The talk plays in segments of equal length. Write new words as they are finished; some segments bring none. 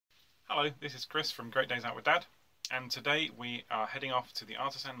Hello, this is Chris from Great Days Out with Dad, and today we are heading off to the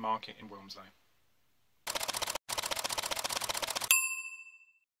Artisan Market in Wilmslow.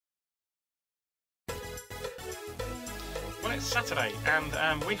 Well, it's Saturday,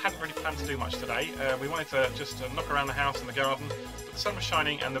 and we hadn't really planned to do much today. We wanted to just knock around the house and the garden, but the sun was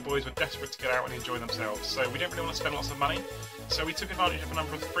shining and the boys were desperate to get out and enjoy themselves, so we didn't really want to spend lots of money. So we took advantage of a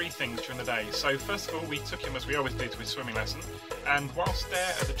number of free things during the day. So first of all, we took him, as we always do, to his swimming lesson, and whilst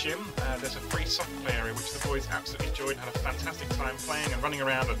there at the gym, there's a free soft play area which the boys absolutely enjoyed and had a fantastic time playing and running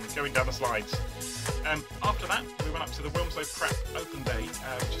around and going down the slides. After that, we went up to the Wilmslow Prep Open day,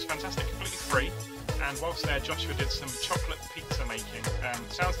 which is fantastic, completely free. And whilst there, Joshua did some chocolate pizza making.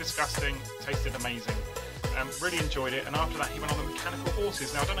 Sounds disgusting, tasted amazing. Really enjoyed it, and after that he went on the mechanical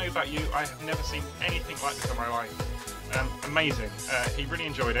horses. Now I don't know about you, I have never seen anything like this in my life. Amazing. He really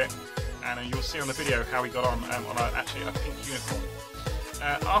enjoyed it, and you'll see on the video how he got on actually a pink unicorn.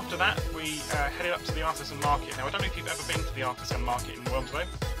 After that we headed up to the Artisan Market. Now I don't know if you've ever been to the Artisan Market in Wilmslow.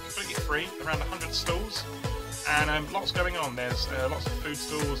 Completely free, around 100 stalls. And lots going on. There's lots of food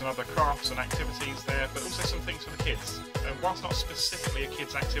stalls and other crafts and activities there, but also some things for the kids. Whilst not specifically a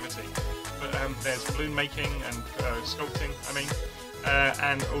kids' activity, but there's balloon making and sculpting,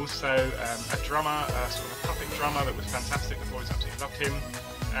 and also a drummer, sort of a puppet drummer that was fantastic. The boys absolutely loved him.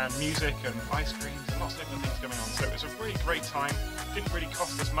 And music and ice creams and lots of different things going on. So it was a really great time. Didn't really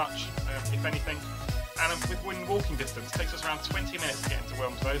cost us much, if anything. And within walking distance, it takes us around 20 minutes to get into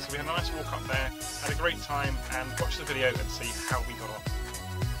Wilmslow, so we had a nice walk up there, had a great time, and watch the video and see how we got on.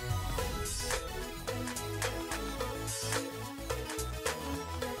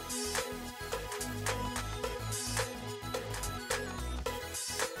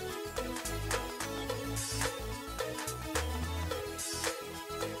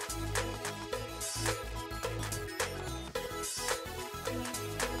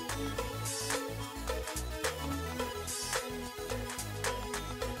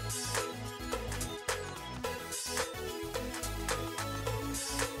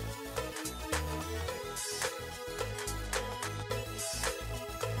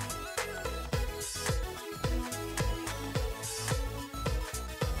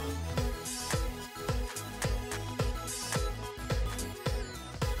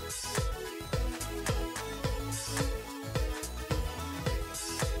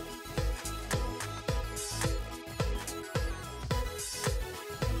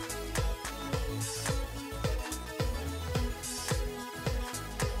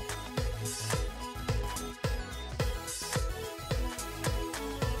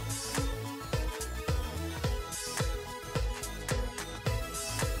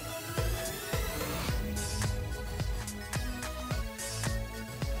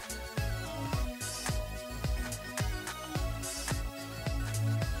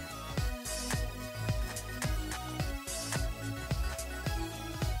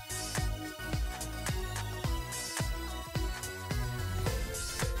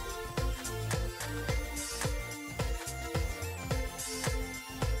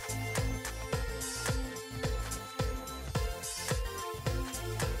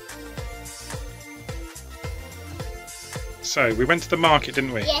 So, we went to the market,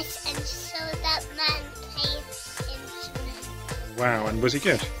 didn't we? Yes, and saw that man play instrument. Wow, and was he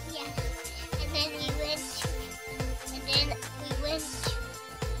good? Yes, and then we went to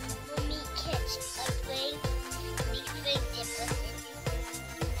meet kids a room, and he threw different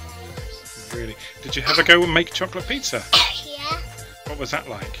knives. Really? Did you have a go and make chocolate pizza? Yeah. What was that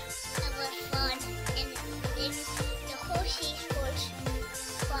like? That was fun, and then the horses was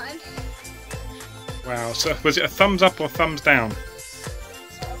fun. Wow, so was it a thumbs up or thumbs down?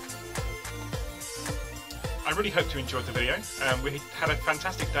 I really hope you enjoyed the video. We had a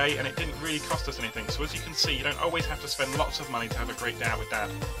fantastic day and it didn't really cost us anything, so as you can see you don't always have to spend lots of money to have a great day out with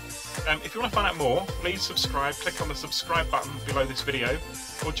Dad. If you want to find out more, please subscribe, click on the subscribe button below this video,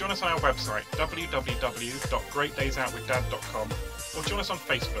 or join us on our website www.greatdaysoutwithdad.com, or join us on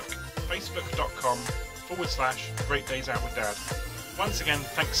Facebook, facebook.com/greatdaysoutwithdad. Once again,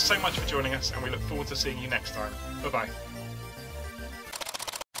 thanks so much for joining us, and we look forward to seeing you next time. Bye bye.